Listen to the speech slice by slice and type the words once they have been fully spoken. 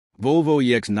Volvo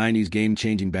EX90's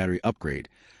game-changing battery upgrade,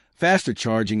 faster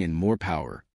charging and more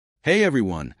power. Hey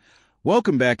everyone,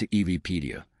 welcome back to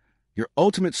EVpedia, your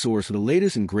ultimate source for the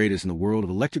latest and greatest in the world of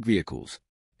electric vehicles.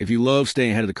 If you love staying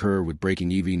ahead of the curve with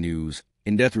breaking EV news,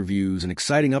 in-depth reviews, and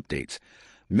exciting updates,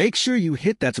 make sure you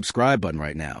hit that subscribe button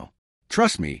right now.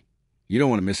 Trust me, you don't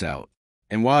want to miss out.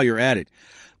 And while you're at it,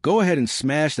 go ahead and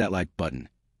smash that like button.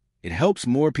 It helps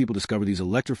more people discover these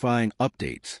electrifying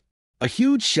updates. A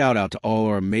huge shout out to all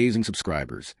our amazing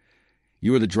subscribers.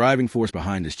 You are the driving force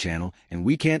behind this channel, and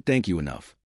we can't thank you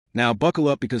enough. Now buckle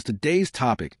up because today's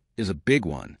topic is a big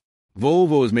one.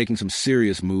 Volvo is making some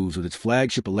serious moves with its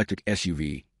flagship electric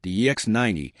SUV, the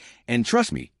EX90, and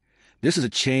trust me, this is a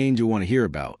change you'll want to hear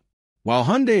about. While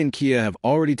Hyundai and Kia have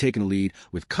already taken the lead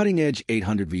with cutting-edge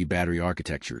 800V battery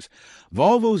architectures,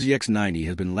 Volvo's EX90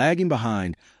 has been lagging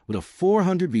behind with a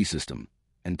 400V system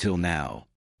until now.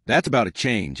 That's about to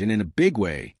change, and in a big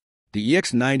way. The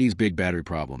EX90's big battery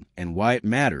problem and why it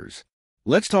matters.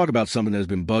 Let's talk about something that has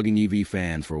been bugging EV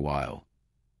fans for a while.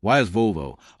 Why is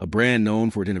Volvo, a brand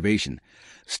known for its innovation,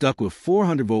 stuck with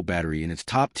 400-volt battery in its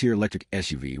top-tier electric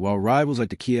SUV, while rivals like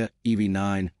the Kia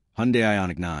EV9, Hyundai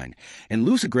Ioniq 9, and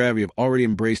Lucid Gravity have already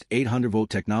embraced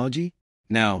 800-volt technology?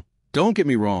 Now, don't get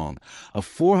me wrong, a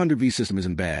 400V system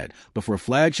isn't bad, but for a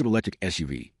flagship electric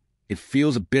SUV, it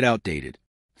feels a bit outdated.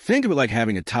 Think of it like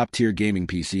having a top-tier gaming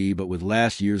PC, but with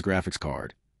last year's graphics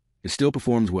card. It still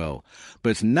performs well, but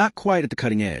it's not quite at the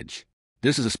cutting edge.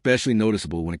 This is especially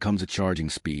noticeable when it comes to charging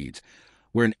speeds,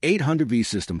 where an 800V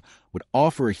system would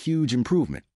offer a huge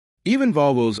improvement. Even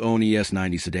Volvo's own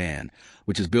ES90 sedan,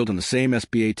 which is built on the same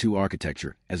SPA2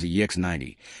 architecture as the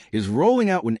EX90, is rolling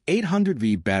out with an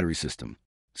 800V battery system.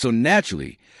 So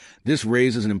naturally, this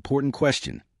raises an important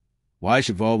question. Why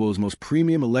should Volvo's most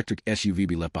premium electric SUV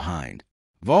be left behind?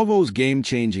 Volvo's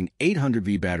game-changing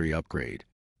 800V battery upgrade.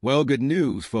 Well, good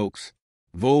news, folks.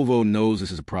 Volvo knows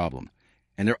this is a problem,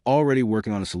 and they're already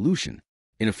working on a solution.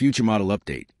 In a future model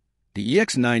update, the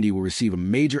EX90 will receive a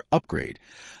major upgrade,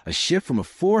 a shift from a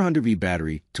 400V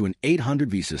battery to an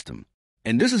 800V system.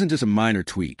 And this isn't just a minor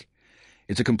tweak.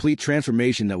 It's a complete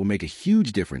transformation that will make a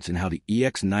huge difference in how the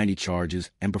EX90 charges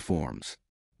and performs.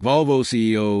 Volvo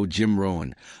CEO Jim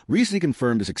Rowan recently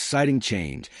confirmed this exciting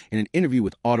change in an interview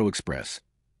with Auto Express,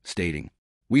 stating,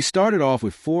 "We started off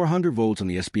with 400 volts on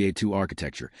the SPA2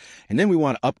 architecture, and then we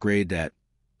want to upgrade that,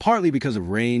 partly because of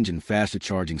range and faster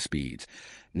charging speeds.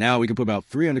 Now we can put about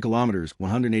 300 kilometers,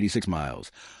 186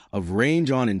 miles, of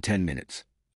range on in 10 minutes.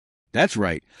 That's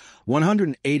right,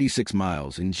 186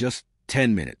 miles in just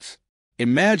 10 minutes.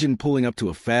 Imagine pulling up to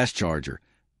a fast charger,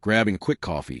 grabbing a quick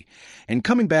coffee, and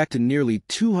coming back to nearly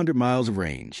 200 miles of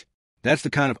range. That's the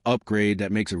kind of upgrade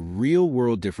that makes a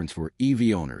real-world difference for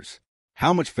EV owners.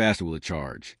 How much faster will it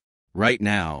charge? Right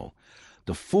now,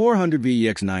 the 400V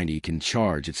EX90 can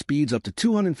charge at speeds up to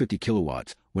 250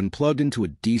 kilowatts when plugged into a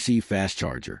DC fast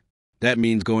charger. That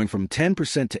means going from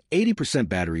 10% to 80%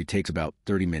 battery takes about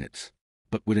 30 minutes.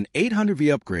 But with an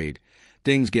 800V upgrade,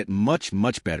 things get much,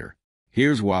 much better.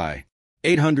 Here's why.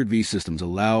 800V systems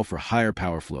allow for higher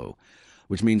power flow,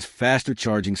 which means faster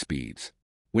charging speeds.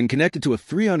 When connected to a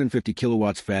 350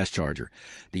 kilowatts fast charger,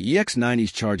 the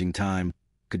EX90's charging time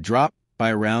could drop by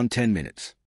around 10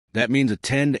 minutes. That means a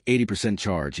 10 to 80%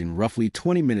 charge in roughly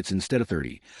 20 minutes instead of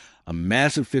 30, a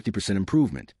massive 50%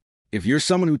 improvement. If you're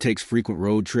someone who takes frequent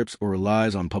road trips or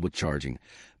relies on public charging,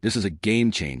 this is a game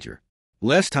changer.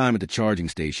 Less time at the charging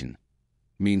station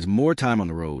means more time on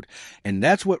the road, and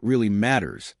that's what really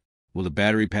matters. Will the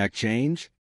battery pack change?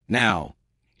 Now,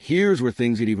 here's where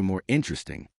things get even more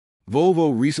interesting.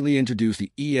 Volvo recently introduced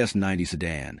the ES90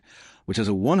 sedan, which has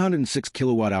a 106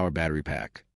 kilowatt-hour battery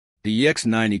pack. The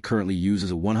EX90 currently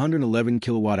uses a 111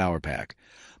 kilowatt-hour pack,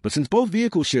 but since both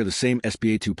vehicles share the same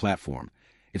SPA2 platform,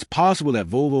 it's possible that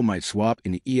Volvo might swap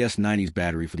in the ES90's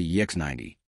battery for the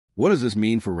EX90. What does this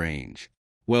mean for range?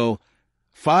 Well,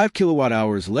 5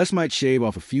 kilowatt-hours less might shave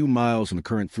off a few miles from the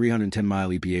current 310-mile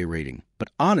EPA rating, but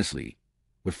honestly,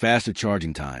 with faster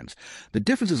charging times, the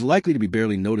difference is likely to be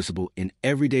barely noticeable in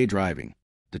everyday driving.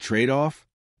 The trade-off?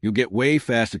 You'll get way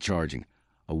faster charging,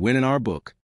 a win in our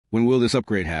book. When will this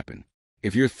upgrade happen?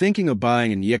 If you're thinking of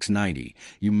buying an EX90,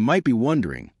 you might be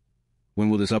wondering, when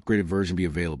will this upgraded version be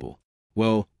available?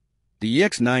 Well, the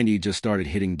EX90 just started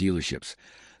hitting dealerships,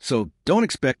 so don't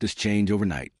expect this change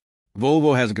overnight.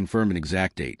 Volvo hasn't confirmed an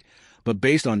exact date, but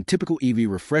based on typical EV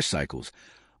refresh cycles,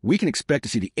 we can expect to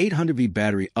see the 800V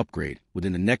battery upgrade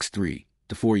within the next 3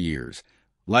 to 4 years,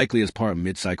 likely as part of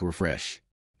mid-cycle refresh.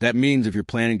 That means if you're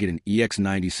planning to get an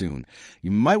EX90 soon,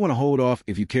 you might want to hold off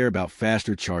if you care about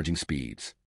faster charging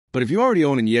speeds. But if you already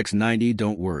own an EX90,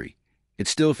 don't worry. It's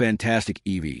still a fantastic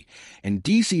EV, and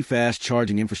DC fast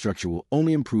charging infrastructure will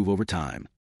only improve over time.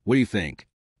 What do you think?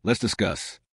 Let's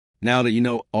discuss. Now that you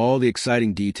know all the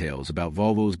exciting details about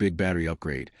Volvo's big battery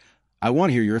upgrade, I want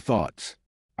to hear your thoughts.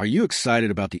 Are you excited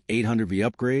about the 800V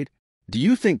upgrade? Do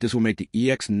you think this will make the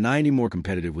EX90 more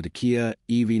competitive with the Kia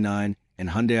EV9 and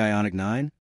Hyundai Ioniq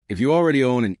 9? If you already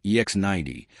own an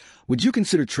EX90, would you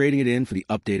consider trading it in for the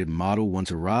updated model once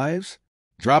it arrives?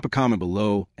 Drop a comment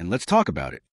below and let's talk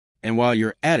about it. And while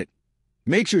you're at it,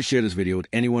 make sure to share this video with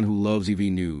anyone who loves EV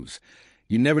news.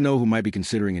 You never know who might be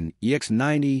considering an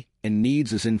EX90 and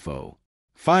needs this info.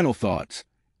 Final thoughts.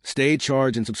 Stay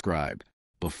charged and subscribed.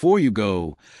 Before you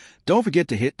go, don't forget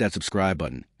to hit that subscribe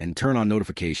button and turn on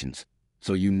notifications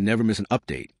so you never miss an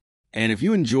update. And if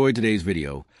you enjoyed today's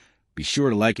video, be sure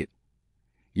to like it.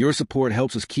 Your support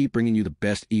helps us keep bringing you the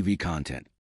best EV content.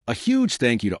 A huge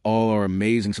thank you to all our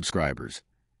amazing subscribers.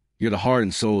 You're the heart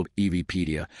and soul of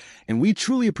EVpedia, and we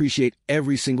truly appreciate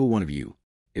every single one of you.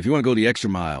 If you want to go the extra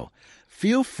mile,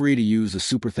 feel free to use the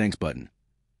super thanks button.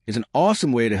 It's an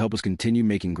awesome way to help us continue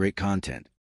making great content.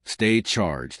 Stay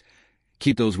charged.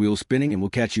 Keep those wheels spinning, and we'll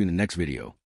catch you in the next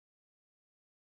video.